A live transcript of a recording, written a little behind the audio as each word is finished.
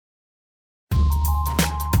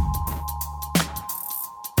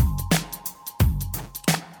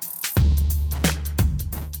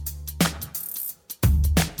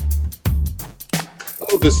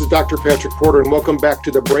this is Dr. Patrick Porter, and welcome back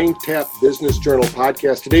to the BrainTap Business Journal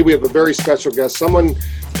podcast. Today we have a very special guest, someone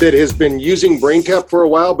that has been using BrainTap for a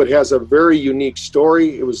while, but has a very unique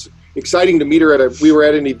story. It was exciting to meet her we were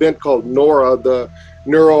at an event called NORA, the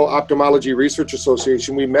Neuro-Ophthalmology Research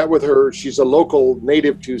Association. We met with her. She's a local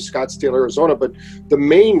native to Scottsdale, Arizona, but the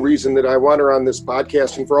main reason that I want her on this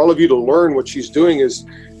podcast and for all of you to learn what she's doing is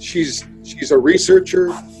she's a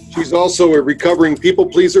researcher. She's also a recovering people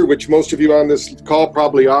pleaser, which most of you on this call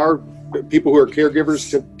probably are. People who are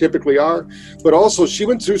caregivers typically are. But also she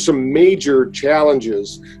went through some major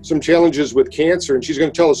challenges, with cancer. And she's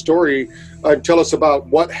going to tell a story, tell us about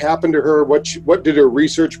what happened to her, what did her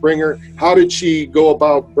research bring her, how did she go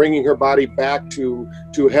about bringing her body back to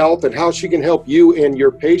health, and how she can help you and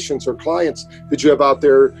your patients or clients that you have out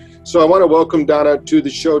there. So I want to welcome Donna to the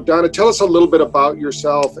show. Donna, tell us a little bit about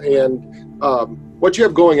yourself and what you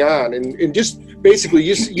have going on, and just basically,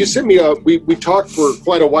 you sent me we talked for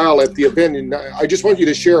quite a while at the event, and I just want you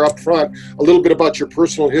to share up front a little bit about your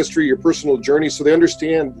personal history, your personal journey, so they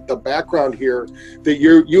understand the background here, that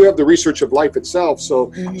you have the research of life itself.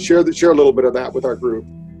 So share a little bit of that with our group.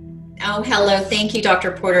 Oh, hello. Thank you,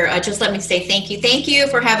 Dr. Porter. Just let me say thank you. Thank you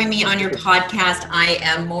for having me on your podcast. I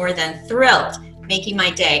am more than thrilled, making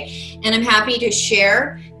my day, and I'm happy to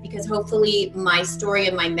share, because hopefully my story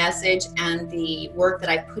and my message and the work that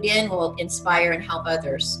I put in will inspire and help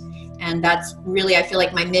others. And that's really, I feel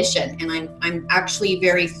like, my mission. And I'm actually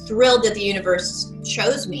very thrilled that the universe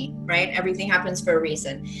chose me, right? Everything happens for a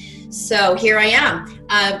reason. So here I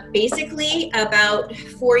am. Basically, about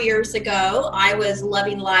 4 years ago, I was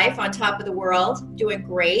loving life, on top of the world, doing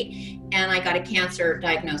great. And I got a cancer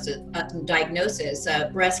diagnosis,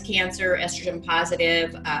 breast cancer, estrogen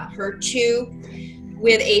positive, HER2,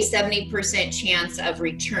 with a 70% chance of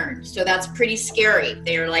return. So that's pretty scary.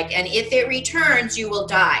 They're like, and if it returns, you will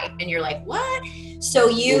die. And you're like, what? So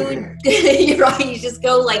you just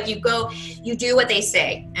go, you do what they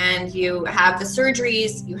say, and you have the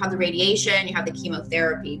surgeries, you have the radiation, you have the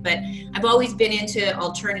chemotherapy. But I've always been into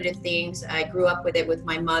alternative things. I grew up with it with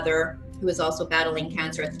my mother, who was also battling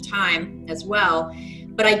cancer at the time as well.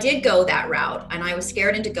 But I did go that route, and I was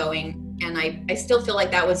scared into going. And I still feel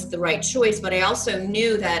like that was the right choice, but I also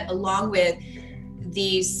knew that along with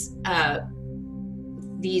these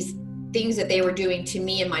things that they were doing to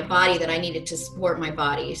me and my body, that I needed to support my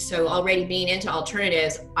body. So already being into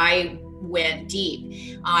alternatives, I went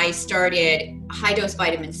deep. I started high-dose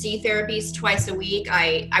vitamin C therapies twice a week.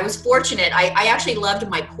 I was fortunate. I actually loved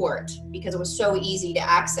my port because it was so easy to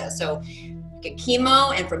access. So get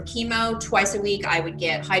chemo, and from chemo twice a week I would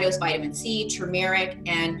get high-dose vitamin C, turmeric,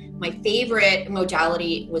 and my favorite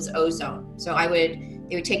modality was ozone. So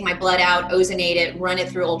they would take my blood out, ozonate it, run it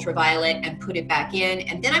through ultraviolet, and put it back in,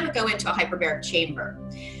 and then I would go into a hyperbaric chamber.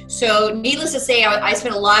 So needless to say, I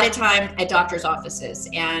spent a lot of time at doctor's offices,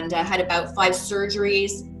 and had about 5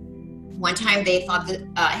 surgeries. One time they thought that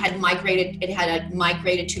it had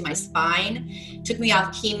migrated to my spine, took me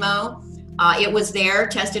off chemo. It was there,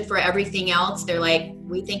 tested for everything else. They're like,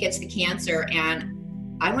 we think it's the cancer.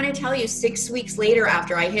 And I want to tell you, 6 weeks later,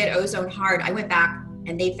 after I hit ozone hard, I went back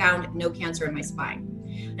and they found no cancer in my spine.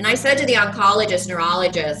 And I said to the oncologist,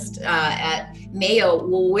 neurologist at Mayo,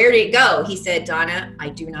 well, where did it go? He said, Donna, I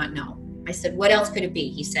do not know. I said, what else could it be?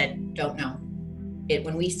 He said, don't know.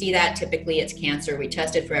 When we see that, typically it's cancer. We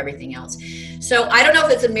tested for everything else. So I don't know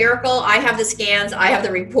if it's a miracle. I have the scans. I have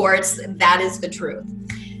the reports. That is the truth.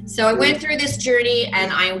 So I went through this journey,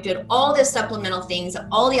 and I did all the supplemental things,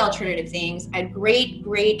 all the alternative things. I had great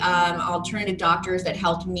alternative doctors that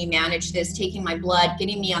helped me manage this, taking my blood,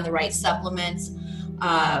 getting me on the right supplements,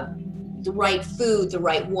 the right food, the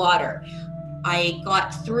right water. I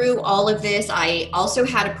got through all of this. I also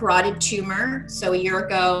had a parotid tumor. So a year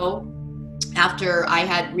ago, after I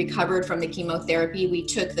had recovered from the chemotherapy, we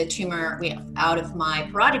took the tumor out of my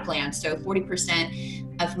parotid gland. So 40%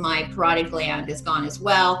 of my parotid gland is gone as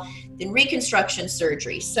well. Then reconstruction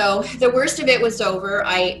surgery. So the worst of it was over.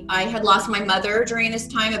 I had lost my mother during this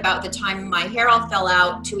time. About the time my hair all fell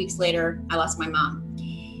out, 2 weeks later, I lost my mom.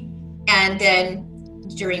 And then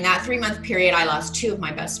during that 3-month period, I lost 2 of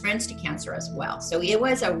my best friends to cancer as well. So it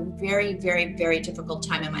was a very, very, very difficult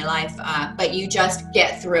time in my life, but you just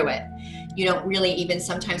get through it. You don't really even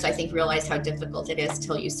sometimes, I think, realize how difficult it is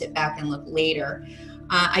till you sit back and look later.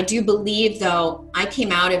 I do believe, though, I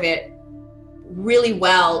came out of it really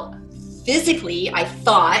well physically, I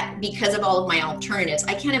thought, because of all of my alternatives.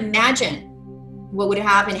 I can't imagine what would have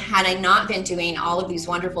happened had I not been doing all of these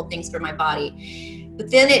wonderful things for my body. But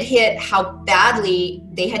then it hit how badly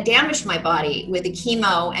they had damaged my body with the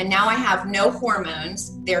chemo. And now I have no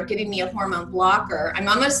hormones. They're giving me a hormone blocker. I'm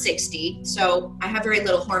almost 60, so I have very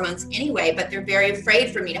little hormones anyway, but they're very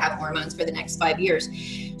afraid for me to have hormones for the next 5 years.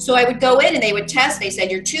 So I would go in and they would test. They said,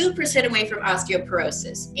 you're 2% away from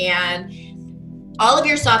osteoporosis. And all of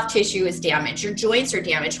your soft tissue is damaged. Your joints are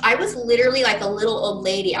damaged. I was literally like a little old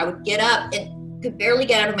lady. I would get up and could barely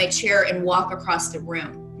get out of my chair and walk across the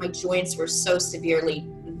room. My joints were so severely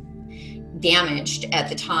damaged at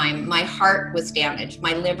the time. My heart was damaged.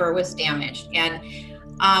 My liver was damaged. And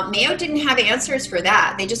Mayo didn't have answers for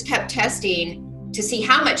that. They just kept testing to see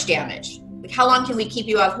how much damage. Like, how long can we keep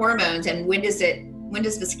you off hormones, and when does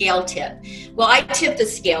the scale tip? Well, I tipped the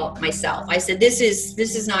scale myself. I said, this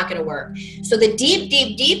is not going to work. So the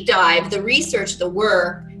deep dive, the research, the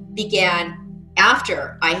work began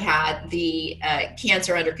after I had the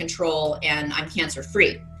cancer under control and I'm cancer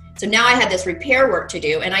free. So now I had this repair work to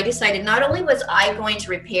do, and I decided not only was I going to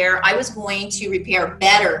repair, I was going to repair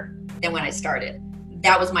better than when I started.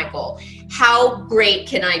 That was my goal. How great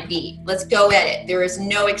can I be? Let's go at it. There is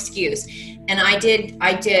no excuse. And I did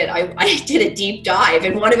a deep dive,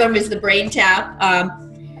 and one of them is the brain tap.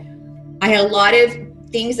 I had a lot of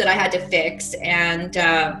things that I had to fix, and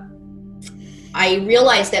I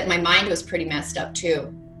realized that my mind was pretty messed up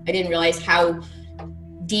too. I didn't realize how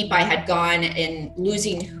deep I had gone in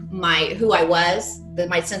losing who I was,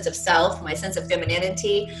 my sense of self, my sense of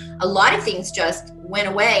femininity. A lot of things just went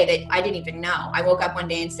away that I didn't even know. I woke up one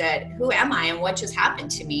day and said, who am I and what just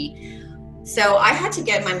happened to me? So I had to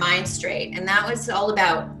get my mind straight. And that was all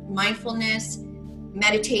about mindfulness,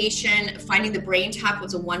 meditation. Finding the brain tap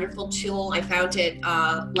was a wonderful tool. I found it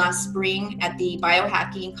last spring at the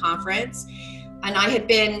biohacking conference. And I had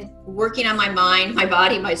been working on my mind, my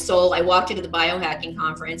body, my soul. I walked into the biohacking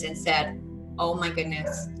conference and said, oh my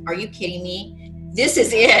goodness, are you kidding me? This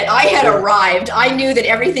is it. I had arrived. I knew that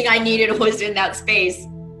everything I needed was in that space,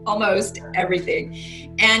 almost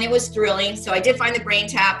everything. And it was thrilling. So I did find the brain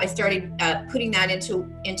tap. I started putting that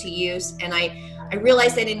into use. And I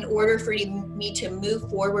realized that in order for me to move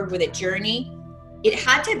forward with a journey, it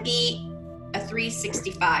had to be a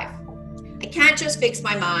 365. I can't just fix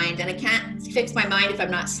my mind, and I can't fix my mind if I'm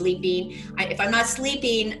not sleeping. If I'm not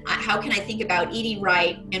sleeping, how can I think about eating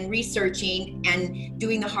right and researching and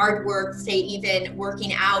doing the hard work, say even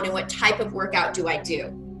working out, and what type of workout do I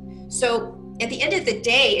do? So at the end of the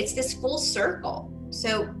day, it's this full circle.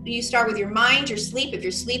 So you start with your mind, your sleep. If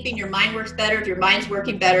you're sleeping, your mind works better. If your mind's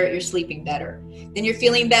working better, you're sleeping better. Then you're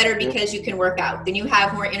feeling better because you can work out. Then you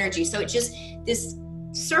have more energy. So it's just this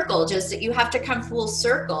circle, just that you have to come full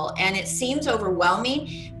circle, and it seems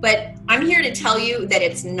overwhelming, but I'm here to tell you that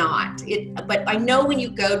it's not. But I know when you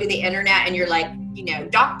go to the internet and you're like,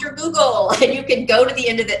 Dr. Google, and you can go to the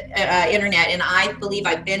end of the internet, and I believe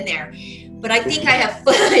I've been there. But I think I have,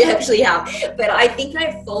 I actually have, but I think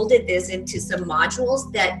I've folded this into some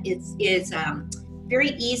modules that is very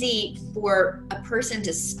easy for a person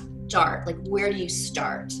to start. Like, where do you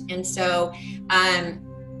start? And so,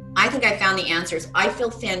 I think I found the answers. I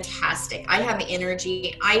feel fantastic. I have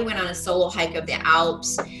energy. I went on a solo hike of the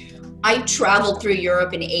Alps. I traveled through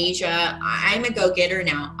Europe and Asia. I'm a go-getter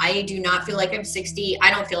now. I do not feel like I'm 60.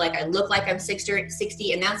 I don't feel like I look like I'm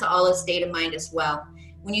 60, and that's all a state of mind as well.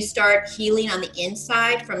 When you start healing on the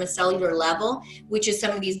inside from a cellular level, which is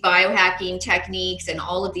some of these biohacking techniques and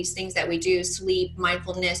all of these things that we do, sleep,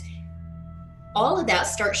 mindfulness, all of that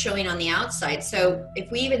starts showing on the outside. So if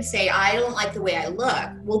we even say, I don't like the way I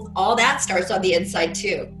look, well, all that starts on the inside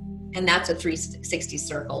too. And that's a 360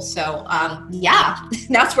 circle. So yeah,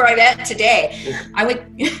 that's where I'm at today.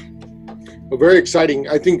 Well, very exciting.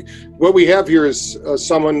 I think what we have here is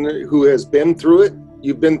someone who has been through it.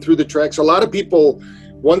 You've been through the tracks. A lot of people,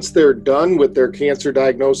 once they're done with their cancer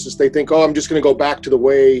diagnosis, they think, oh, I'm just going to go back to the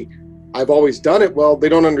way I've always done it. Well, they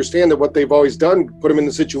don't understand that what they've always done put them in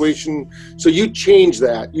the situation. So you change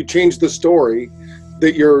that. You change the story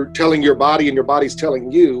that you're telling your body and your body's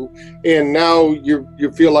telling you. And now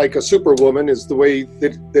you feel like a superwoman is the way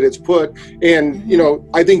that it's put. And,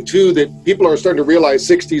 I think too that people are starting to realize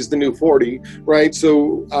 60 is the new 40, right?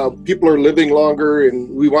 So people are living longer,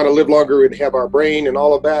 and we want to live longer and have our brain and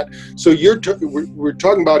all of that. So we're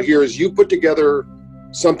talking about here is you put together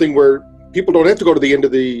something where people don't have to go to the end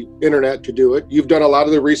of the internet to do it. You've done a lot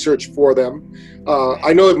of the research for them.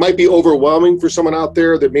 I know it might be overwhelming for someone out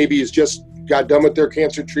there that maybe is just got done with their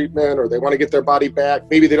cancer treatment, or they want to get their body back.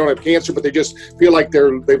 Maybe they don't have cancer, but they just feel like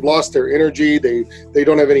they've lost their energy. They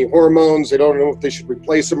don't have any hormones. They don't know if they should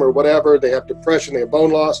replace them or whatever. They have depression. They have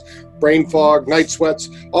bone loss, brain fog, night sweats,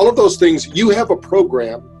 all of those things. You have a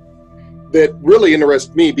program that really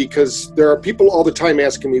interest me, because there are people all the time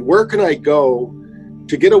asking me, where can I go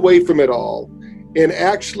to get away from it all and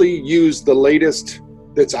actually use the latest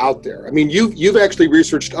that's out there? I mean, you've actually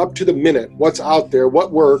researched up to the minute what's out there,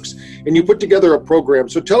 what works, and you put together a program.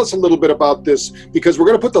 So tell us a little bit about this, because we're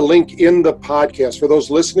going to put the link in the podcast for those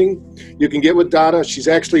listening. You can get with Donna. She's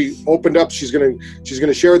actually opened up. She's going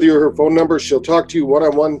to share with you her phone number. She'll talk to you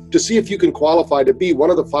one-on-one to see if you can qualify to be one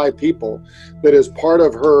of the 5 people that is part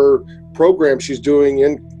of her program she's doing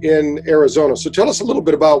in Arizona. So tell us a little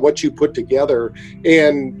bit about what you put together,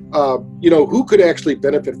 and who could actually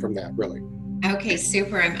benefit from that, really. Okay,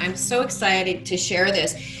 super. I'm so excited to share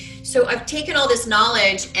this. So I've taken all this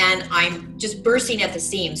knowledge and I'm just bursting at the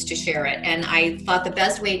seams to share it. And I thought the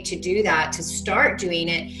best way to do that, to start doing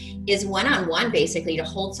it, is one-on-one, basically, to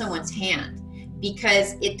hold someone's hand.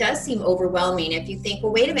 Because it does seem overwhelming if you think,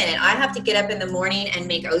 well, wait a minute, I have to get up in the morning and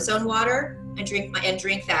make ozone water and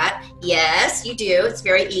drink that. Yes, you do. It's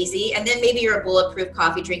very easy. And then maybe you're a bulletproof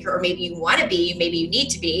coffee drinker, or maybe you want to be, maybe you need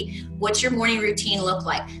to be. What's your morning routine look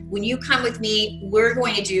like? When you come with me, we're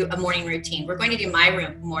going to do a morning routine. We're going to do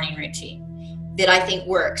my morning routine that I think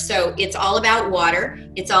works. So it's all about water.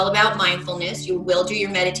 It's all about mindfulness. You will do your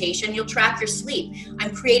meditation. You'll track your sleep.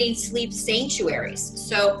 I'm creating sleep sanctuaries.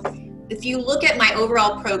 So if you look at my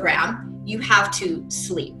overall program, you have to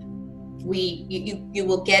sleep. You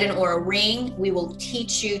will get an Oura ring. We will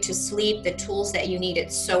teach you to sleep, the tools that you need.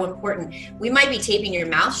 It's so important. We might be taping your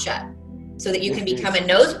mouth shut so that you can become a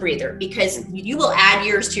nose breather, because you will add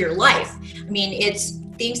years to your life. I mean, it's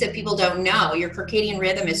things that people don't know. Your circadian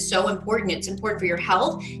rhythm is so important. It's important for your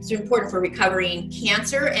health. It's important for recovering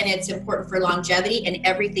cancer, and it's important for longevity and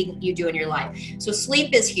everything you do in your life. So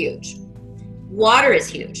sleep is huge. Water is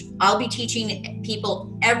huge. I'll be teaching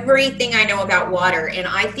people everything I know about water, and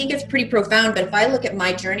I think it's pretty profound. But if I look at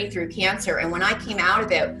my journey through cancer and when I came out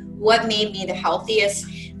of it, what made me the healthiest,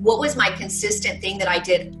 what was my consistent thing that I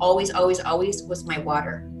did always was my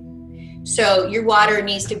water. So your water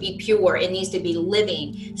needs to be pure. It needs to be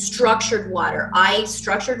living, structured water. I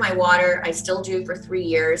structured my water. I still do for 3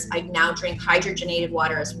 years. I now drink hydrogenated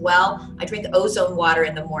water as well. I drink ozone water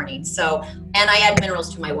in the morning. And I add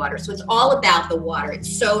minerals to my water. So it's all about the water.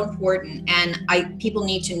 It's so important. And people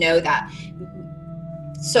need to know that.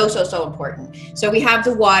 So important. So we have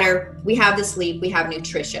the water, we have the sleep, we have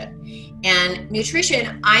nutrition. And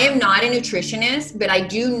nutrition, I am not a nutritionist, but I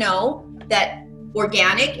do know that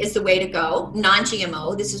organic is the way to go,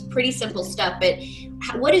 non-GMO. This is pretty simple stuff, but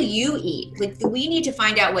what do you eat? Like, we need to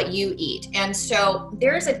find out what you eat. And so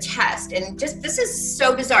there's a test, and this is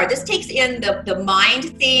so bizarre. This takes in the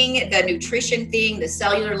mind thing, the nutrition thing, the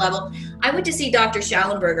cellular level. I went to see Dr.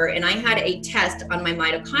 Schallenberger, and I had a test on my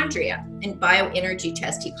mitochondria, and bioenergy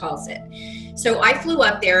test, he calls it. So I flew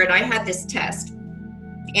up there and I had this test.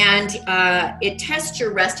 And it tests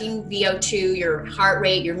your resting VO2, your heart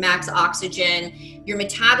rate, your max oxygen, your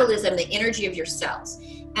metabolism, the energy of your cells.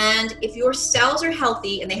 And if your cells are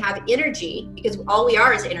healthy and they have energy, because all we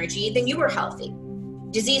are is energy, then you are healthy.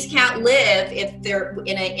 Disease can't live if they're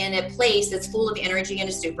in a place that's full of energy and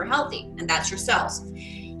is super healthy, and that's your cells.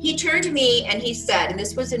 He turned to me and he said, and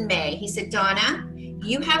this was in May, he said, Donna,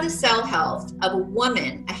 you have the cell health of a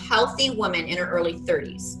woman, a healthy woman in her early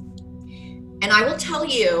 30s. And I will tell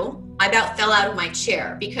you, I about fell out of my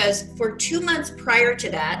chair, because for 2 months prior to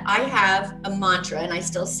that, I have a mantra, and I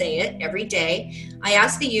still say it every day. I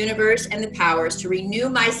ask the universe and the powers to renew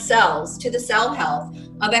my cells to the cell health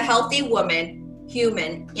of a healthy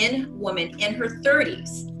human in her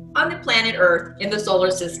 30s on the planet Earth, in the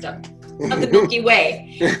solar system of the Milky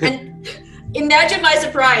Way. And imagine my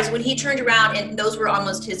surprise when he turned around and those were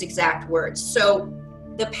almost his exact words. So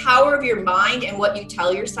the power of your mind and what you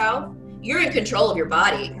tell yourself, you're in control of your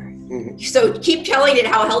body. Mm-hmm. So keep telling it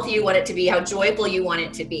how healthy you want it to be, how joyful you want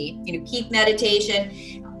it to be. You know, keep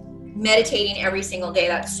meditating every single day.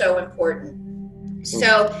 That's so important.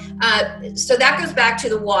 Mm-hmm. So that goes back to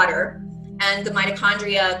the water and the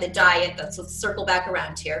mitochondria, the diet. Let's circle back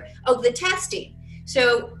around here. Oh, the testing.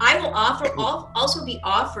 So I will also be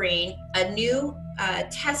offering a new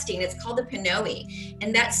testing. It's called the PNOE.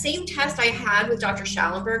 And that same test I had with Dr.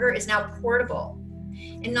 Schallenberger is now portable.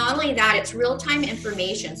 And not only that, it's real-time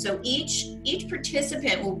information. So each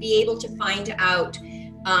participant will be able to find out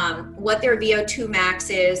what their VO2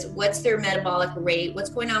 max is, what's their metabolic rate,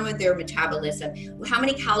 what's going on with their metabolism, how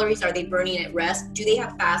many calories are they burning at rest, do they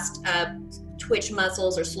have fast twitch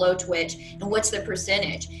muscles or slow twitch, and what's the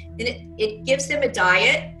percentage. And it gives them a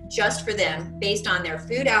diet just for them based on their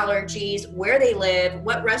food allergies, where they live,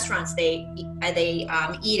 what restaurants they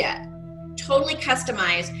eat at. Totally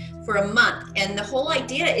customized for a month. And the whole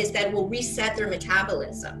idea is that it will reset their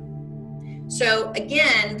metabolism. So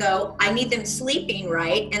again, though, I need them sleeping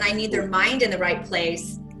right, and I need their mind in the right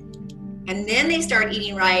place. And then they start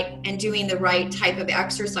eating right and doing the right type of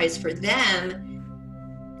exercise for them.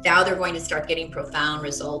 Now they're going to start getting profound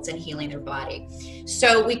results and healing their body.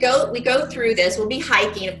 So we go through this. We'll be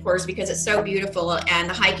hiking, of course, because it's so beautiful, and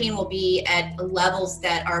the hiking will be at levels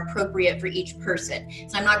that are appropriate for each person.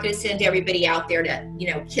 So I'm not going to send everybody out there to,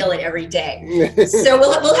 kill it every day. So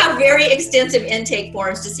we'll have very extensive intake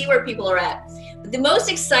forms to see where people are at. But the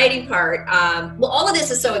most exciting part, all of this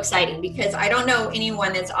is so exciting because I don't know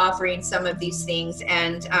anyone that's offering some of these things,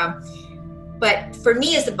 but for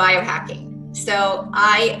me, is the biohacking. So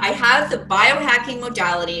I have the biohacking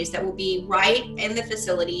modalities that will be right in the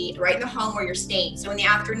facility, right in the home where you're staying. So in the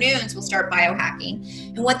afternoons, we'll start biohacking.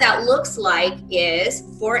 And what that looks like is,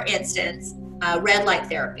 for instance, red light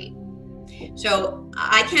therapy. So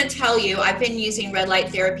I can't tell you, I've been using red light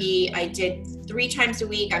therapy. I did 3 times a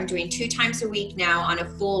week. I'm doing 2 times a week now on a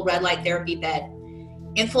full red light therapy bed.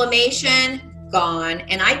 Inflammation, gone.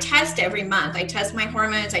 And I test every month. I test my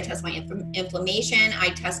hormones, I test my inflammation, I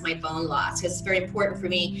test my bone loss, because it's very important for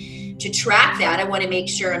me to track that. I want to make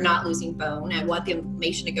sure I'm not losing bone. I want the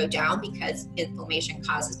inflammation to go down because inflammation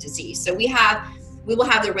causes disease. So we will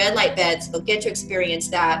have the red light beds. They'll get to experience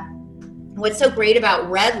that. What's so great about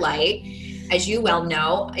red light, as you well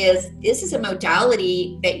know, is this is a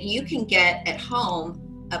modality that you can get at home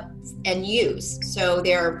and use. So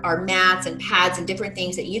there are mats and pads and different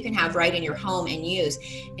things that you can have right in your home and use,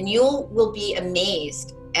 and will be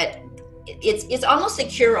amazed at it's almost a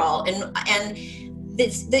cure-all. And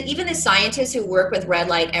even the scientists who work with red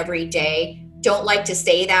light every day don't like to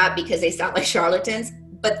say that because they sound like charlatans,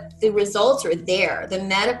 but the results are there. The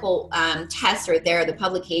medical tests are there, the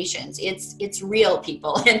publications. It's real,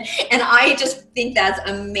 people. And I just think that's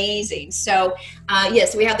amazing. So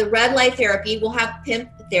yes, we have the red light therapy. We'll have PIMP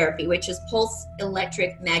therapy, which is pulse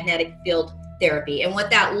electric magnetic field therapy. And what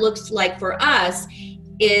that looks like for us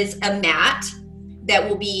is a mat that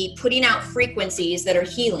will be putting out frequencies that are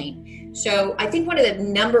healing. So I think one of the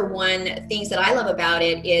number one things that I love about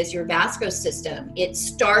it is your vascular system. It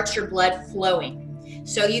starts your blood flowing.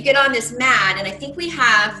 So you get on this mat, and I think we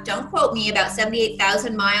have, don't quote me, about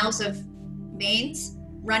 78,000 miles of veins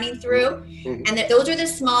running through. Mm-hmm. And those are the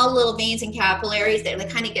small little veins and capillaries that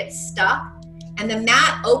kind of get stuck. And the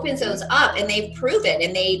mat opens those up, and they've proven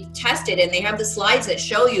and they tested, and they have the slides that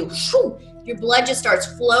show you, whoo, your blood just starts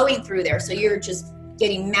flowing through there. So you're just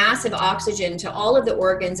getting massive oxygen to all of the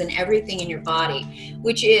organs and everything in your body,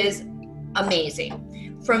 which is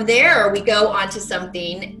amazing. From there, we go on to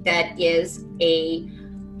something that is a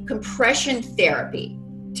compression therapy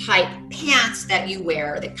type pants that you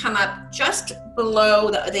wear that come up just below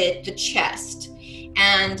the chest.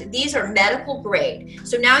 And these are medical grade.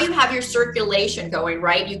 So now you have your circulation going,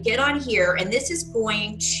 right? You get on here, and this is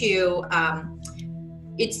going to,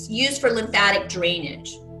 it's used for lymphatic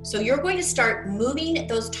drainage. So you're going to start moving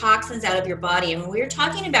those toxins out of your body. And when we're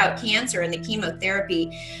talking about cancer and the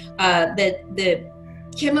chemotherapy, the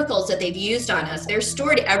chemicals that they've used on us, they're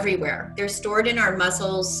stored everywhere. They're stored in our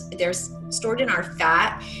muscles, they're stored in our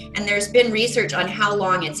fat, and there's been research on how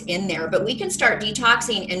long it's in there, but we can start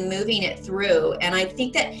detoxing and moving it through. And I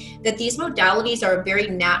think that these modalities are a very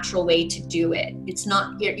natural way to do it. It's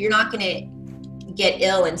not, you're not going to get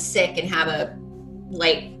ill and sick and have a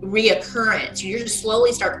reoccurrence. You just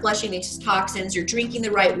slowly start flushing these toxins. You're drinking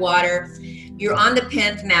the right water. You're on the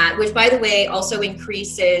PIMP mat, which, by the way, also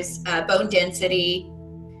increases bone density,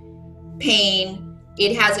 pain.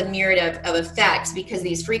 It has a myriad of effects because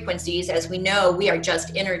these frequencies, as we know, we are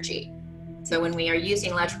just energy. So when we are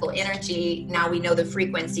using electrical energy, now we know the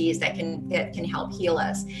frequencies that can help heal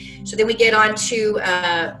us. So then we get on to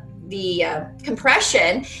the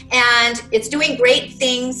compression, and it's doing great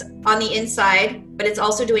things on the inside, but it's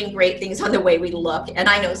also doing great things on the way we look. And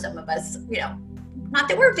I know some of us, not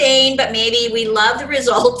that we're vain, but maybe we love the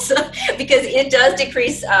results because it does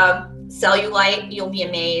decrease cellulite. You'll be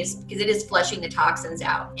amazed because it is flushing the toxins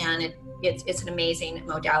out, and it's an amazing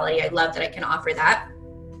modality. I love that I can offer that.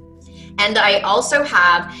 And I also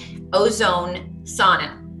have ozone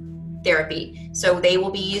sauna therapy. So they will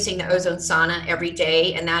be using the ozone sauna every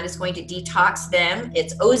day, and that is going to detox them.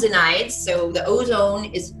 It's ozonized, so the ozone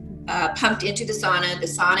is pumped into the sauna. The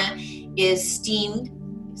sauna is steamed,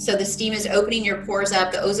 so the steam is opening your pores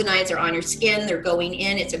up. The ozonides are on your skin. They're going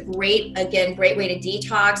in. It's a great way to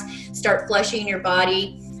detox, start flushing your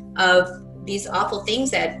body of these awful things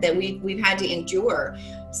that we've had to endure.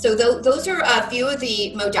 So those are a few of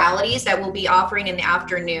the modalities that we'll be offering in the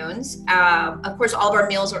afternoons. Of course, all of our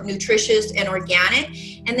meals are nutritious and organic.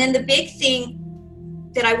 And then the big thing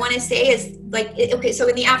that I want to say is like, okay, so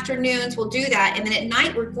in the afternoons we'll do that. And then at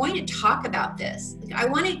night, we're going to talk about this. Like, I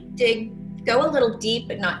want to go a little deep,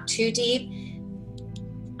 but not too deep.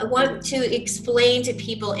 I want to explain to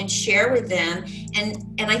people and share with them. And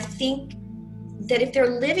I think that if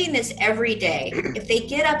they're living this every day, if they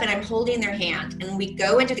get up and I'm holding their hand and we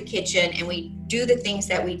go into the kitchen and we do the things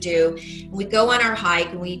that we do, and we go on our hike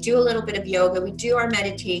and we do a little bit of yoga, we do our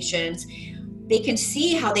meditations, they can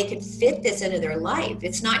see how they can fit this into their life.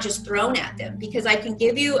 It's not just thrown at them, because I can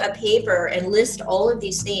give you a paper and list all of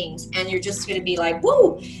these things and you're just going to be like,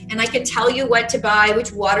 whoa. And I can tell you what to buy,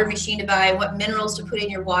 which water machine to buy, what minerals to put in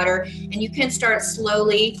your water. And you can start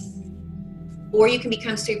slowly, or you can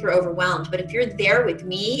become super overwhelmed. But if you're there with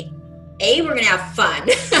me, we're going to have fun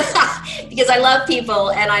because I love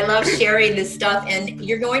people and I love sharing this stuff, and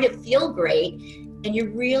you're going to feel great. And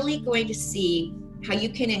you're really going to see how you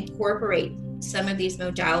can incorporate some of these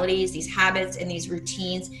modalities, these habits, and these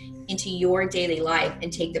routines into your daily life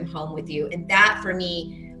and take them home with you. And that for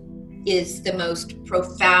me is the most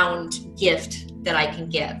profound gift that I can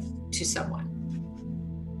give to someone.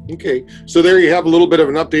 Okay, so there you have a little bit of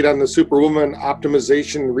an update on the Superwoman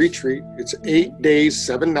Optimization Retreat. It's 8 days,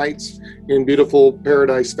 7 nights in beautiful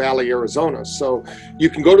Paradise Valley, Arizona. So you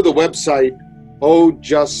can go to the website,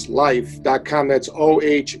 ohjustlife.com. That's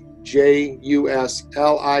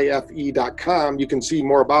OHJUSLIFE.com. You can see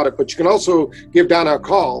more about it, but you can also give Donna a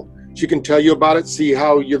call. She can tell you about it, see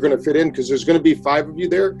how you're going to fit in, because there's going to be 5 of you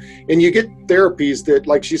there. And you get therapies that,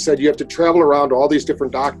 like she said, you have to travel around to all these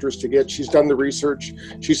different doctors to get. She's done the research.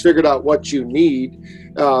 She's figured out what you need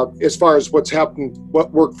as far as what's happened,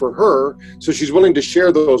 what worked for her. So she's willing to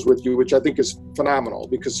share those with you, which I think is phenomenal,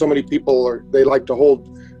 because so many people they like to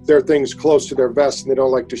hold their things close to their vest and they don't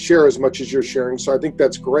like to share as much as you're sharing. So I think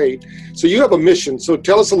that's great. So you have a mission. So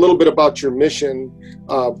tell us a little bit about your mission.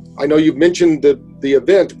 I know you've mentioned the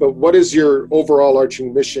event, but what is your overall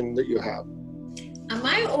arching mission that you have?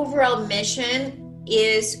 My overall mission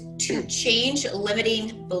is to change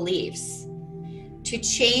limiting beliefs, to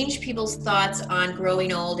change people's thoughts on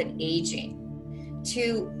growing old and aging.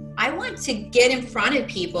 I want to get in front of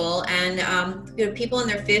people and people in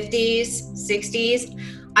their 50s,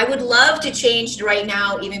 60s. I would love to change right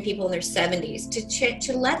now, even people in their 70s,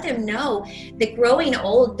 to let them know that growing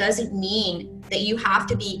old doesn't mean that you have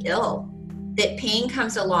to be ill, that pain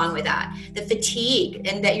comes along with that, the fatigue,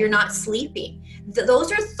 and that you're not sleeping. Those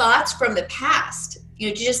are thoughts from the past.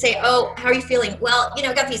 To just say, oh, how are you feeling? Well, I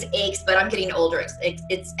got these aches, but I'm getting older.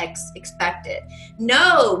 It's expected.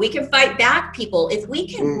 No, we can fight back, people. If we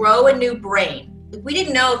can grow a new brain, we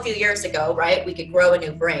didn't know a few years ago, right? We could grow a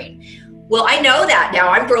new brain. Well, I know that now.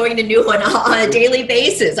 I'm growing a new one on a daily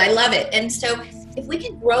basis. I love it. And so if we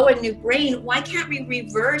can grow a new brain, why can't we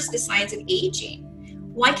reverse the signs of aging?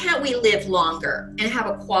 Why can't we live longer and have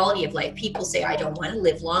a quality of life? People say, I don't want to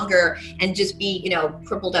live longer and just be,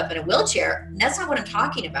 crippled up in a wheelchair. And that's not what I'm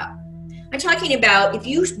talking about. I'm talking about if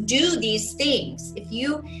you do these things, if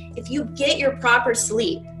you get your proper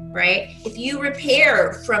sleep, right? If you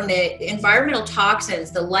repair from the environmental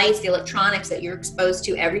toxins, the lights, the electronics that you're exposed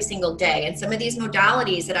to every single day, and some of these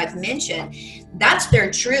modalities that I've mentioned, that's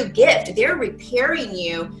their true gift. They're repairing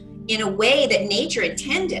you in a way that nature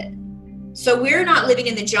intended. So we're not living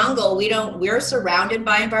in the jungle. We're surrounded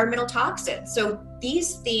by environmental toxins. So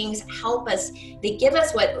these things help us. They give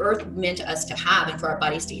us what Earth meant us to have and for our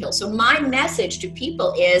bodies to heal. So my message to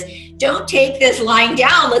people is, don't take this lying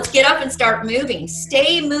down. Let's get up and start moving.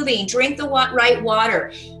 Stay moving. Drink the right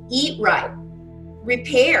water. Eat right.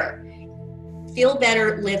 Repair. Feel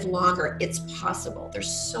better. Live longer. It's possible. There's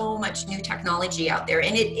so much new technology out there,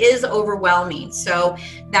 and it is overwhelming. So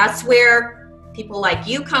that's where people like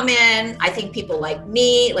you come in. I think people like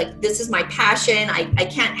me, this is my passion. I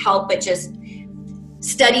can't help but just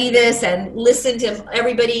study this and listen to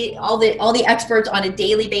everybody, all the experts on a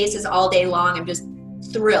daily basis all day long. I'm just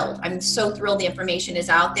thrilled. I'm so thrilled the information is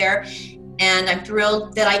out there, and I'm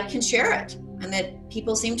thrilled that I can share it and that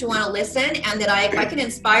people seem to want to listen, and that if I can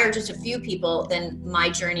inspire just a few people, then my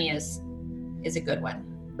journey is a good one.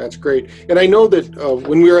 That's great. And I know that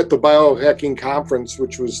when we were at the biohacking conference,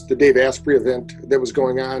 which was the Dave Asprey event that was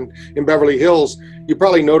going on in Beverly Hills, you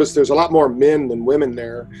probably noticed there's a lot more men than women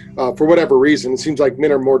there for whatever reason. It seems like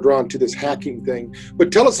men are more drawn to this hacking thing.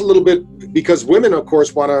 But tell us a little bit, because women, of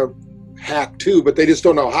course, want to hack too, but they just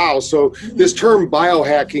don't know how. So this term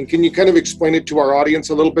biohacking, can you kind of explain it to our audience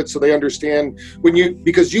a little bit so they understand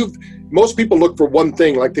because most people look for one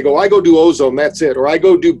thing, like they go, I go do ozone, that's it, or I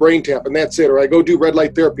go do brain tap and that's it, or I go do red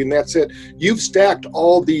light therapy and that's it. You've stacked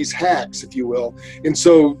all these hacks, if you will. And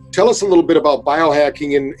so tell us a little bit about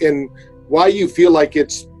biohacking and why you feel like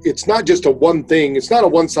it's it's not just a one thing. It's not a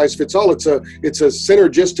one size fits all. It's a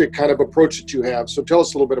synergistic kind of approach that you have. So tell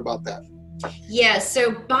us a little bit about that. Yes,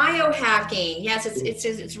 so biohacking, yes,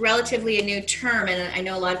 it's relatively a new term, and I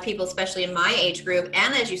know a lot of people, especially in my age group,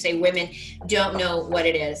 and as you say, women, don't know what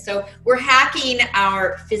it is. So we're hacking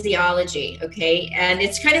our physiology, okay? And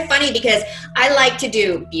it's kind of funny because I like to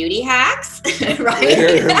do beauty hacks,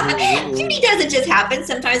 right? Beauty doesn't just happen.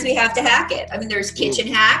 Sometimes we have to hack it. I mean, there's kitchen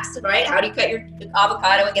hacks, right? How do you cut your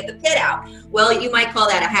avocado and get the pit out? Well, you might call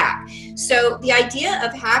that a hack. So the idea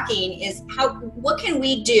of hacking is what can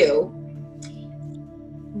we do?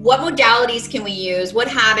 What modalities can we use? What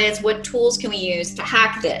habits, what tools can we use to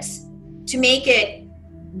hack this, to make it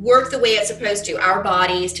work the way it's supposed to, our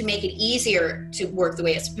bodies, to make it easier to work the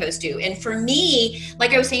way it's supposed to? And for me,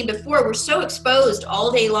 like I was saying before, we're so exposed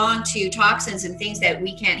all day long to toxins and things that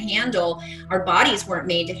we can't handle. Our bodies weren't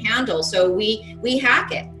made to handle. So we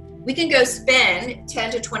hack it. We can go spend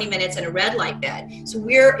 10 to 20 minutes in a red light bed. So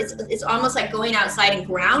it's almost like going outside and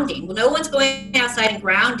grounding. Well, no one's going outside and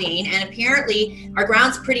grounding, and apparently our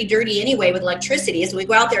ground's pretty dirty anyway with electricity. So we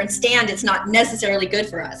go out there and stand, it's not necessarily good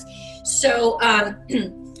for us. So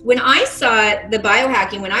when I saw the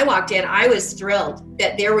biohacking, when I walked in, I was thrilled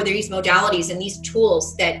that there were these modalities and these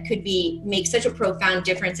tools that could make such a profound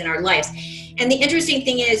difference in our lives. And the interesting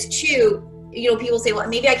thing is too, people say, well,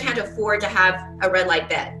 maybe I can't afford to have a red light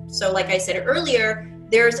bed. So like I said earlier,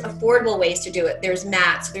 there's affordable ways to do it. There's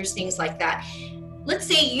mats, there's things like that. Let's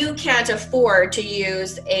say you can't afford to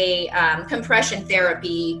use a compression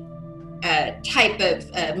therapy type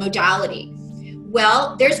of modality.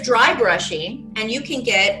 Well, there's dry brushing, and you can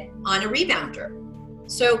get on a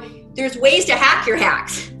rebounder. So there's ways to hack your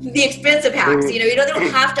hacks, the expensive hacks. They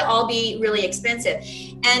don't have to all be really expensive.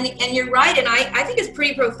 And you're right, and I think it's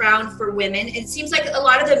pretty profound for women. It seems like a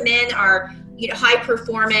lot of the men are, high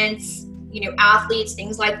performance, athletes,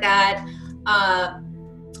 things like that.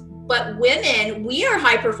 But women, we are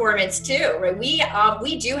high performance too, right?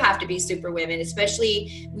 We do have to be super women,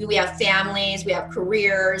 especially we have families, we have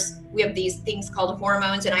careers, we have these things called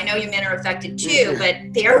hormones, and I know you men are affected too, but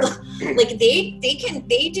they're like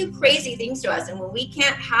they do crazy things to us, and when we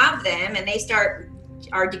can't have them and they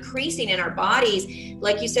are decreasing in our bodies,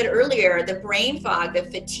 like you said earlier, the brain fog, the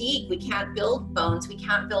fatigue, we can't build bones, we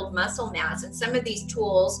can't build muscle mass, and some of these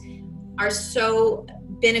tools are so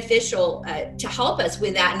beneficial to help us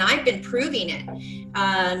with that, and I've been proving it.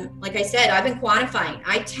 Like I said, I've been quantifying.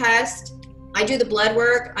 I test, I do the blood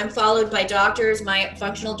work, I'm followed by doctors, my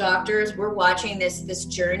functional doctors. We're watching this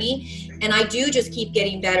journey, and I do just keep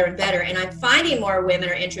getting better and better, and I'm finding more women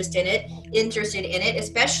are interested in it,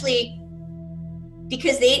 especially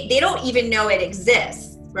because they don't even know it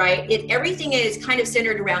exists, right? Everything is kind of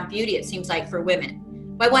centered around beauty, it seems like, for women.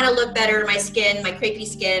 I want to look better, my skin, my crepey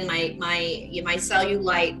skin, my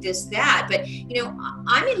cellulite, this, that. But,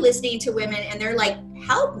 I'm listening to women and they're like,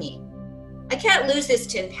 help me. I can't lose this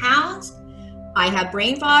 10 pounds. I have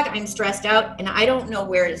brain fog, I'm stressed out, and I don't know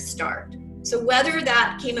where to start. So whether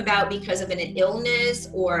that came about because of an illness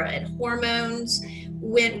or hormones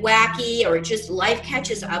went wacky or just life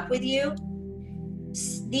catches up with you,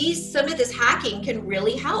 some of this hacking can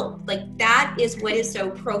really help. Like, that is what is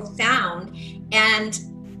so profound. And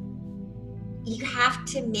you have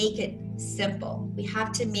to make it simple. We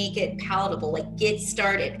have to make it palatable. Like, get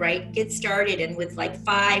started, right? Get started, and with like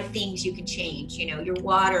 5 things you can change, your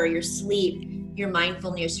water, your sleep, your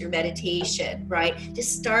mindfulness, your meditation, right?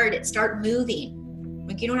 Just start moving.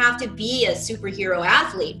 Like, you don't have to be a superhero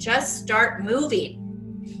athlete, just start moving.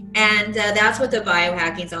 And that's what the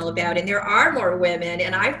biohacking is all about. And there are more women,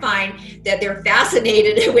 and I find that they're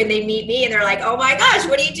fascinated when they meet me and they're like, oh my gosh,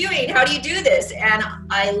 what are you doing? How do you do this? And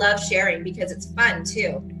I love sharing because it's fun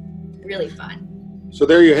too. Really fun. So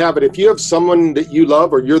there you have it. If you have someone that you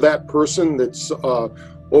love, or you're that person that's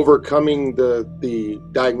overcoming the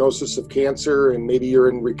diagnosis of cancer, and maybe you're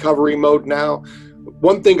in recovery mode now,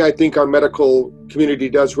 one thing I think our medical community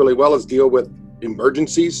does really well is deal with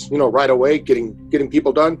emergencies, right away, getting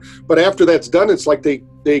people done. But after that's done, it's like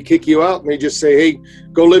they kick you out and they just say, hey,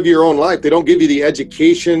 go live your own life. They don't give you the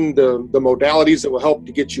education, the modalities that will help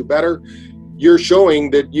to get you better. You're showing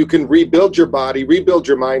that you can rebuild your body, rebuild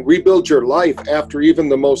your mind, rebuild your life after even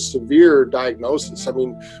the most severe diagnosis. I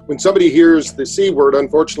mean, when somebody hears the C word,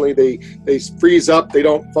 unfortunately, they freeze up, they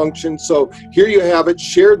don't function. So here you have it.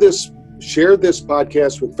 Share this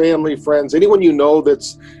podcast with family, friends, anyone you know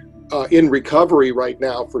that's in recovery right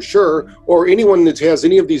now, for sure, or anyone that has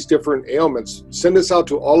any of these different ailments. Send this out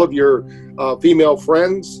to all of your female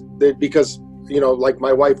friends, because like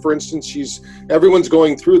my wife, for instance, everyone's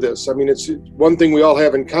going through this. I mean, it's one thing we all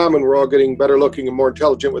have in common. We're all getting better looking and more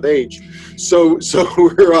intelligent with age. So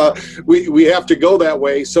we have to go that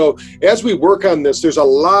way. So as we work on this, there's a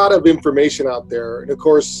lot of information out there. And of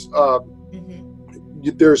course,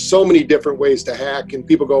 there's so many different ways to hack, and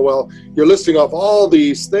people go, well, you're listing off all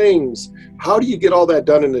these things. How do you get all that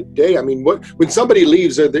done in a day? I mean, when somebody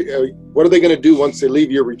leaves, what are they going to do once they leave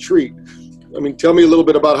your retreat? I mean, tell me a little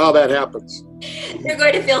bit about how that happens. They're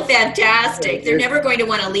going to feel fantastic. They're never going to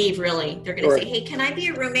want to leave, really. They're going to say, hey, can I be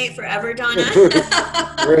a roommate forever, Donna?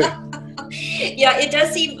 Yeah, it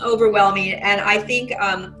does seem overwhelming. And I think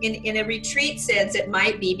in a retreat sense, it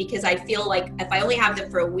might be, because I feel like if I only have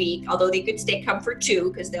them for a week, although they could come for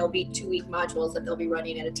 2, because they'll be 2-week modules that they'll be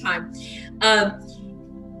running at a time.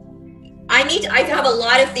 I have a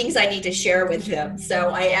lot of things I need to share with them.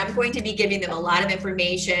 So I am going to be giving them a lot of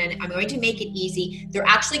information. I'm going to make it easy. They're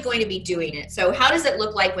actually going to be doing it. So how does it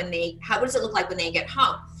look like when they get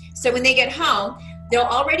home? So when they get home, they'll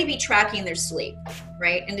already be tracking their sleep,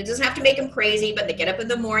 right? And it doesn't have to make them crazy, but they get up in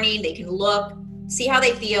the morning, they can look, see how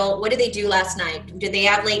they feel. What did they do last night? Did they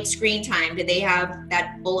have late screen time? Did they have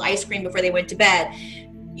that bowl of ice cream before they went to bed?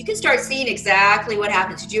 You can start seeing exactly what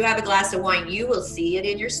happens. Did you have a glass of wine? You will see it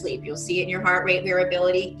in your sleep. You'll see it in your heart rate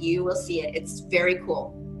variability. You will see it. It's very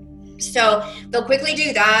cool. So they'll quickly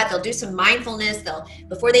do that. They'll do some mindfulness.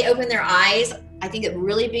 Before they open their eyes, I think a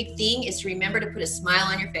really big thing is to remember to put a smile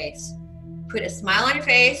on your face. Put a smile on your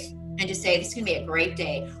face and just say, this is going to be a great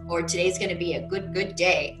day, or today's going to be a good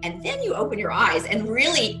day. And then you open your eyes, and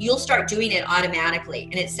really you'll start doing it automatically,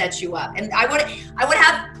 and it sets you up. And I would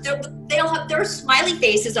have, they'll have their smiley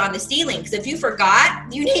faces on the ceiling, because if you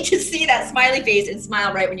forgot, you need to see that smiley face and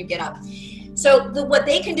smile right when you get up. So what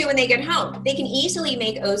they can do when they get home, they can easily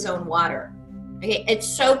make ozone water. Okay, it's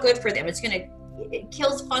so good for them. It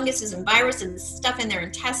kills funguses and viruses and stuff in their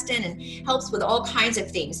intestine, and helps with all kinds of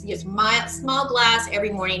things. Use small glass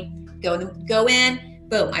every morning. Go in,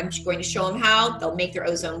 boom. I'm going to show them how. They'll make their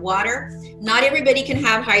ozone water. Not everybody can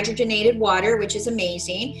have hydrogenated water, which is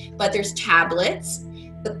amazing, but there's tablets.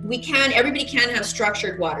 But everybody can have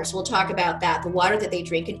structured water. So we'll talk about that, the water that they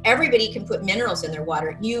drink, and everybody can put minerals in their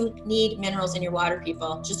water. You need minerals in your water,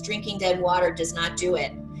 people. Just drinking dead water does not do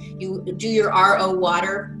it. You do your RO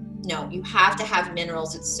water. No, you have to have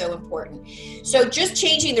minerals. It's so important. So just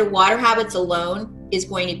changing their water habits alone is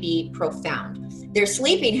going to be profound. Their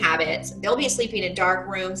sleeping habits, they'll be sleeping in dark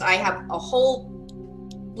rooms. I have a whole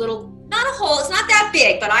it's not that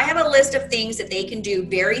big, but I have a list of things that they can do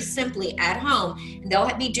very simply at home. And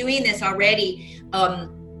they'll be doing this already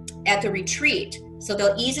at the retreat. So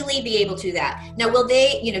they'll easily be able to do that. Now, will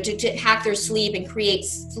they, to hack their sleep and create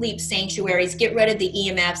sleep sanctuaries, get rid of the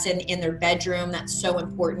EMFs in their bedroom? That's so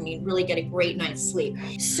important. You really get a great night's sleep.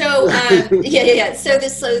 So, So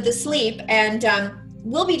the sleep, and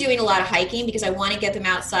we'll be doing a lot of hiking, because I want to get them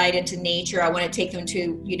outside into nature. I want to take them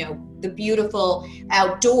to, the beautiful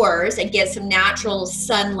outdoors and get some natural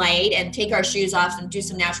sunlight, and take our shoes off and do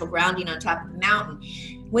some natural grounding on top of the mountain.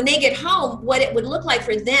 When they get home, what it would look like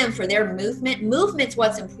for them, for their movement's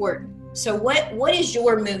what's important. So what is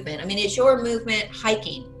your movement? I mean, is your movement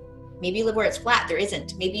hiking? Maybe you live where it's flat. There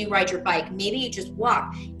isn't. Maybe you ride your bike. Maybe you just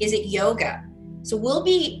walk. Is it yoga? So we'll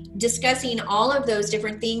be discussing all of those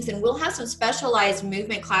different things, and we'll have some specialized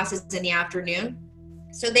movement classes in the afternoon,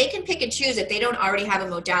 so they can pick and choose if they don't already have a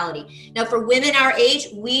modality. Now, for women our age,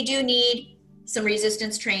 we do need some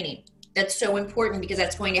resistance training. That's so important, because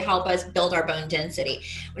that's going to help us build our bone density.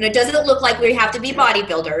 And it doesn't look like we have to be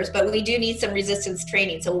bodybuilders, but we do need some resistance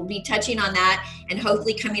training. So we'll be touching on that, and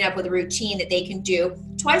hopefully coming up with a routine that they can do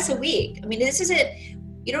twice a week. I mean, this isn't,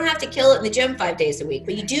 you don't have to kill it in the gym 5 days a week,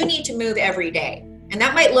 but you do need to move every day. And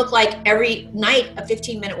that might look like every night a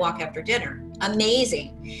 15-minute walk after dinner.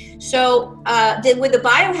 Amazing. So then with the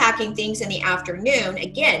biohacking things in the afternoon,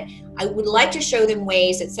 again, I would like to show them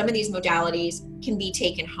ways that some of these modalities can be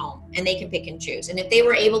taken home, and they can pick and choose. And if they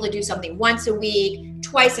were able to do something once a week,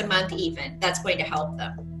 twice a month even, that's going to help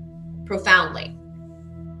them profoundly.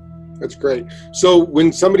 That's great. So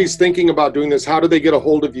when somebody's thinking about doing this, how do they get a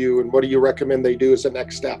hold of you, and what do you recommend they do as a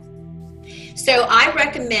next step? So I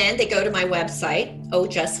recommend they go to my website,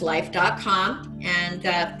 ojustlife.com,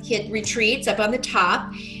 and hit retreats up on the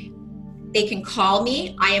top. They can call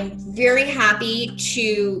me. I am very happy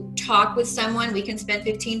to talk with someone. We can spend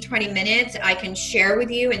 15, 20 minutes. I can share with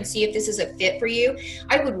you and see if this is a fit for you.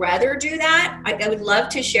 I would rather do that. I would love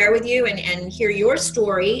to share with you and hear your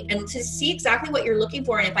story, and to see exactly what you're looking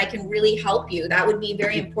for, and if I can really help you. That would be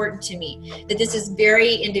very important to me, that this is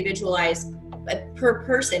very individualized per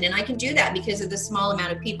person. And I can do that because of the small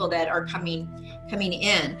amount of people that are coming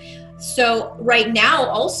in. So right now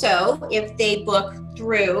also, if they book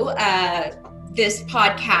through this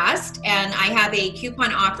podcast, and I have a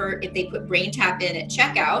coupon offer, if they put BrainTap in at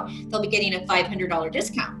checkout, they'll be getting a $500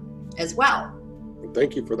 discount as well.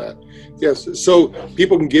 Thank you for that. Yes, so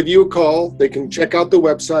people can give you a call, they can check out the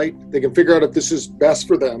website, they can figure out if this is best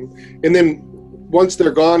for them. And then once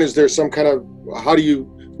they're gone, is there some kind of, what do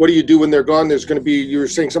you do when they're gone? There's going to be, you were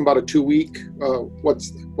saying something about a 2-week,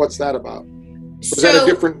 what's that about? Is that a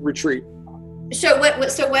different retreat? So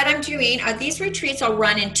what I'm doing, these retreats I'll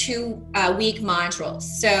run in 2-week modules.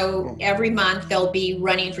 So every month they'll be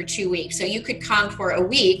running for 2 weeks. So you could come for a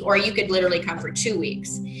week, or you could literally come for 2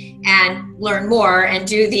 weeks and learn more and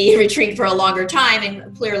do the retreat for a longer time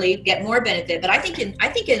and clearly get more benefit. But I think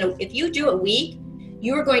if you do a week,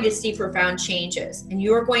 you are going to see profound changes, and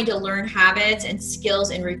you are going to learn habits and skills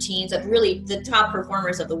and routines of really the top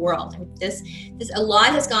performers of the world. I mean, a lot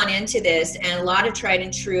has gone into this, and a lot of tried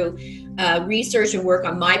and true research and work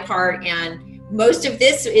on my part. And most of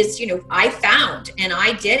this is, I found and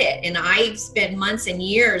I did it, and I spent months and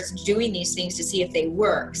years doing these things to see if they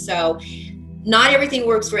work. So not everything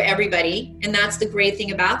works for everybody. And that's the great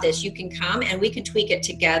thing about this. You can come and we can tweak it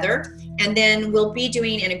together, and then we'll be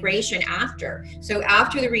doing integration after. So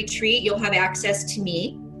after the retreat, you'll have access to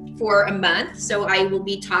me for a month. So I will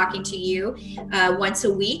be talking to you once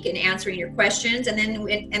a week and answering your questions. And then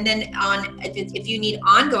if you need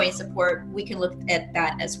ongoing support, we can look at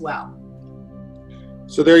that as well.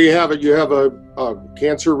 So there you have it. You have a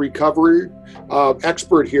cancer recovery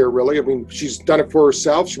expert here, really. I mean, she's done it for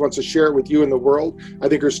herself. She wants to share it with you and the world. I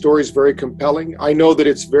think her story is very compelling. I know that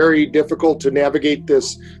it's very difficult to navigate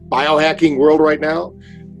this biohacking world right now.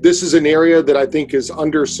 This is an area that I think is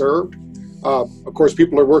underserved. Of course,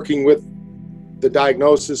 people are working with the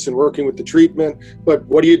diagnosis and working with the treatment, but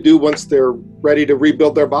what do you do once they're ready to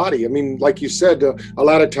rebuild their body? I mean, like you said, a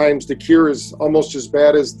lot of times the cure is almost as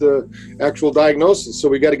bad as the actual diagnosis. So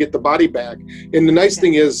we got to get the body back. And the nice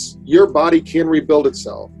thing is your body can rebuild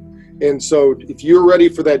itself. And so if you're ready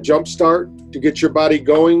for that jump start to get your body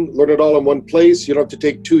going, learn it all in one place, you don't have to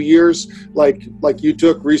take 2 years like you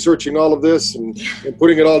took researching all of this and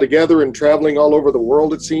putting it all together and traveling all over the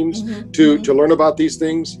world, it seems, to learn about these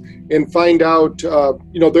things and find out,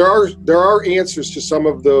 there are answers to some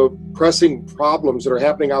of the pressing problems that are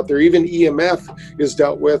happening out there. Even EMF is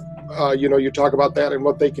dealt with. You talk about that and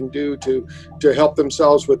what they can do to help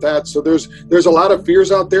themselves with that. So there's a lot of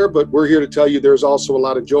fears out there, but we're here to tell you there's also a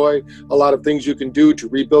lot of joy, a lot of things you can do to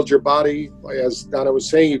rebuild your body. As Donna was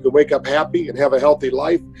saying, you can wake up happy and have a healthy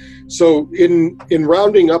life. So in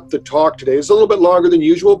rounding up the talk today, it's a little bit longer than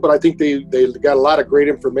usual, but I think they got a lot of great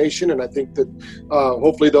information, and I think that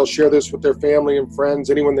hopefully they'll share this with their family and friends,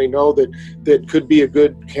 anyone they know that could be a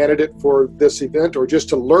good candidate for this event, or just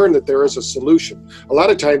to learn that there is a solution. A lot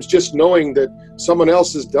of times just knowing that someone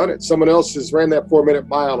else has done it, someone else has ran that 4-minute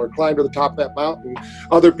mile or climbed to the top of that mountain,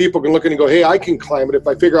 other people can look at it and go, hey, I can climb it if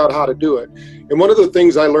I figure out how to do it. And one of the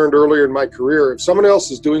things I learned earlier in my career, if someone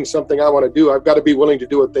else is doing something I want to do, I've got to be willing to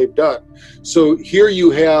do what they've done. So here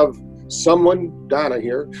you have someone, Donna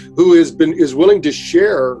here, who is willing to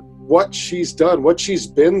share what she's done, what she's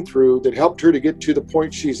been through that helped her to get to the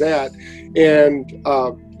point she's at. And,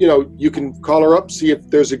 you can call her up, see if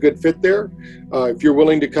there's a good fit there. If you're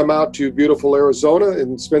willing to come out to beautiful Arizona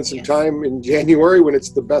and spend some time in January when it's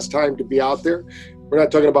the best time to be out there. We're not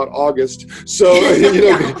talking about August. So,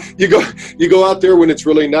 you go out there when it's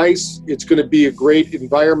really nice. It's going to be a great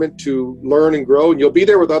environment to learn and grow. And you'll be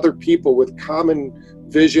there with other people with common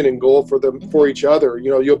vision and goal for each other.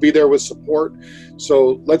 You'll be there with support.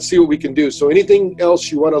 So let's see what we can do. So anything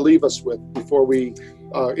else you want to leave us with before we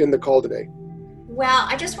end the call today? Well,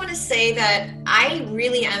 I just want to say that I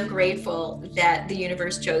really am grateful that the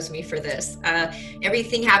universe chose me for this.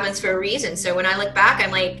 Everything happens for a reason. So when I look back,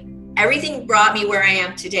 I'm like, everything brought me where I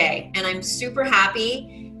am today. And I'm super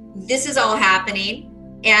happy. This is all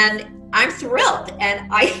happening. And I'm thrilled.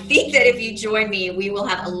 And I think that if you join me, we will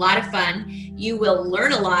have a lot of fun. You will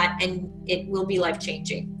learn a lot, and it will be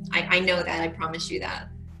life-changing. I know that. I promise you that.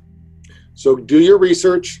 So do your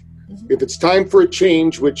research. If it's time for a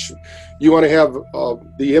change, which you want to have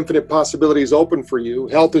the infinite possibilities open for you,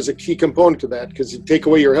 health is a key component to that, because you take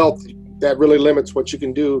away your health, that really limits what you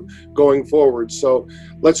can do going forward. So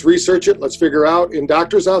let's research it. Let's figure out. And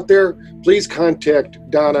doctors out there, please contact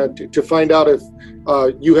Donna to find out if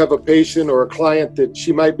you have a patient or a client that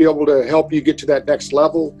she might be able to help you get to that next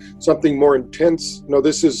level, something more intense.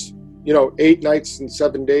 This is 8 nights and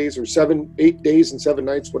 7 days, or 8 days and 7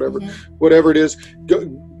 nights, whatever it is.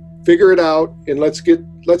 Figure it out, and let's get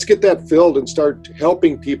let's get that filled and start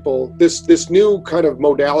helping people. This new kind of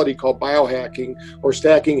modality called biohacking, or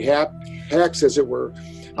stacking hacks, as it were.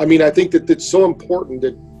 I mean, I think that it's so important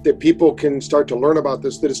that people can start to learn about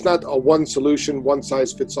this, that it's not a one solution, one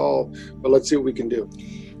size fits all, but let's see what we can do.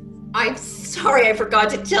 I'm sorry, I forgot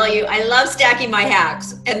to tell you, I love stacking my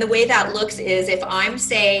hacks. And the way that looks is if I'm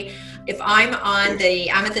on the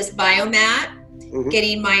Amethyst Biomat,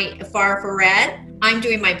 getting my Far-Infrared, I'm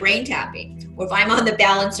doing my brain tapping. Or if I'm on the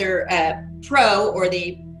Balancer Pro or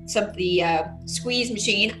the squeeze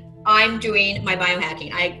machine, I'm doing my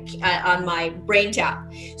biohacking on my brain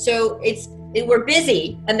tap. So we're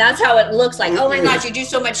busy, and that's how it looks like. Oh my gosh, you do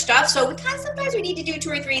so much stuff. So sometimes we need to do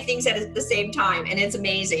 2 or 3 things at the same time, and it's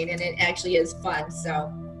amazing, and it actually is fun.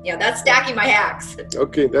 So yeah, that's stacking my hacks.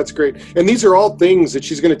 Okay, that's great. And these are all things that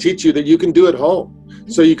she's going to teach you that you can do at home.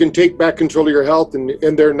 So you can take back control of your health,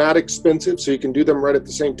 and they're not expensive, so you can do them right at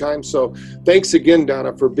the same time. So thanks again,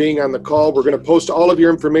 Donna, for being on the call. We're going to post all of your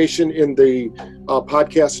information in the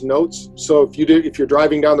podcast notes. So if you're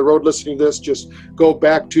driving down the road listening to this, just go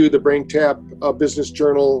back to the BrainTap Business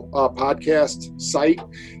Journal podcast site.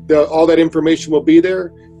 All that information will be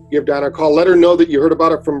there. Give Donna a call. Let her know that you heard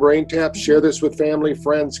about it from BrainTap. Share this with family,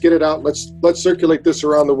 friends. Get it out. Let's circulate this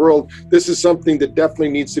around the world. This is something that definitely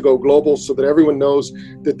needs to go global so that everyone knows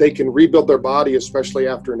that they can rebuild their body, especially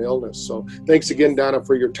after an illness. So thanks again, Donna,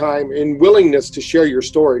 for your time and willingness to share your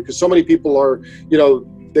story, because so many people are,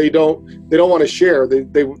 they don't want to share.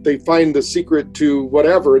 They find the secret to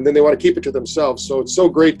whatever, and then they want to keep it to themselves. So it's so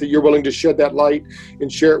great that you're willing to shed that light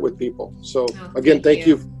and share it with people. So again, thank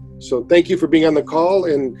you. So thank you for being on the call.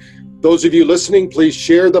 And those of you listening, please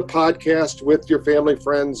share the podcast with your family,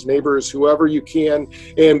 friends, neighbors, whoever you can,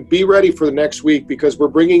 and be ready for the next week, because we're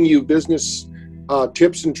bringing you business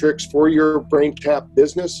tips and tricks for your BrainTap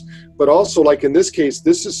business. But also, like in this case,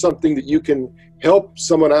 this is something that you can help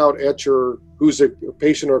someone out who's a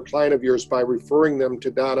patient or a client of yours by referring them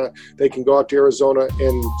to Donna. They can go out to Arizona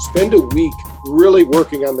and spend a week really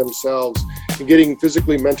working on themselves and getting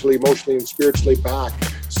physically, mentally, emotionally, and spiritually back,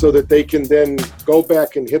 so that they can then go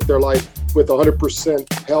back and hit their life with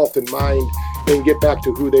 100% health in mind and get back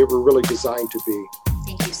to who they were really designed to be.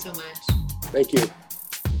 Thank you so much. Thank you.